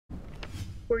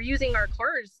we're using our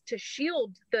cars to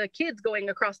shield the kids going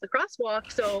across the crosswalk.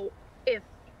 So if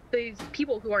these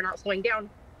people who are not slowing down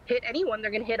hit anyone,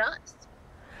 they're going to hit us.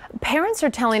 Parents are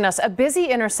telling us a busy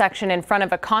intersection in front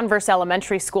of a Converse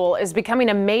elementary school is becoming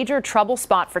a major trouble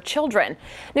spot for children.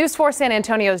 News 4 San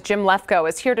Antonio's Jim Lefkoe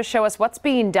is here to show us what's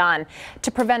being done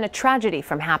to prevent a tragedy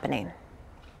from happening.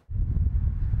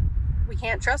 We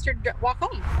can't trust her to walk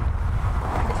home.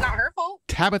 It's not her fault.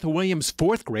 Tabitha Williams'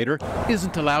 fourth grader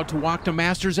isn't allowed to walk to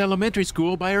Masters Elementary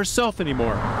School by herself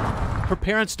anymore. Her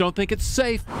parents don't think it's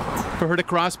safe for her to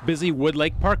cross busy Wood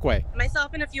Lake Parkway.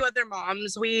 Myself and a few other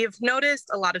moms, we've noticed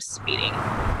a lot of speeding.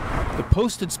 The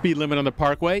posted speed limit on the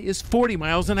parkway is 40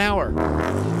 miles an hour.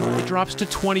 It drops to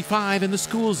 25 in the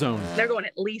school zone. They're going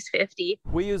at least 50.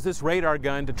 We use this radar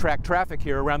gun to track traffic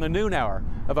here around the noon hour.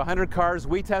 Of 100 cars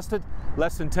we tested,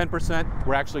 less than 10%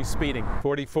 were actually speeding.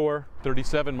 44,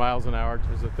 37 miles an hour.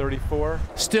 There's a 34.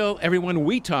 Still, everyone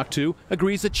we talk to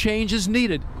agrees that change is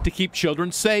needed to keep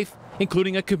children safe,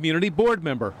 including a community board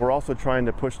member. We're also trying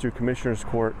to push through Commissioner's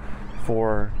Court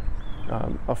for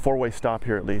a four-way stop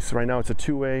here at least. Right now it's a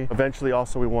two-way. Eventually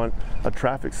also we want a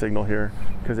traffic signal here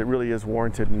because it really is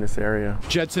warranted in this area.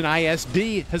 Judson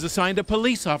ISD has assigned a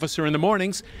police officer in the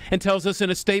mornings and tells us in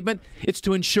a statement it's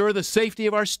to ensure the safety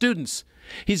of our students.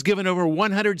 He's given over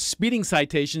 100 speeding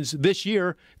citations this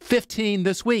year, 15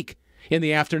 this week. In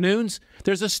the afternoons,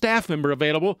 there's a staff member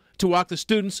available to walk the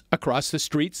students across the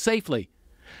street safely.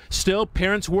 Still,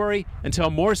 parents worry until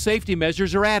more safety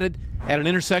measures are added at an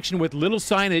intersection with little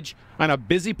signage on a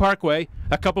busy parkway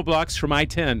a couple blocks from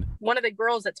I-10. One of the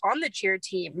girls that's on the cheer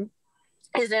team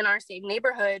is in our same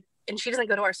neighborhood, and she doesn't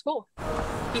go to our school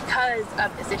because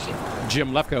of this issue.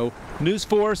 Jim Lefkoe, News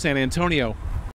 4 San Antonio.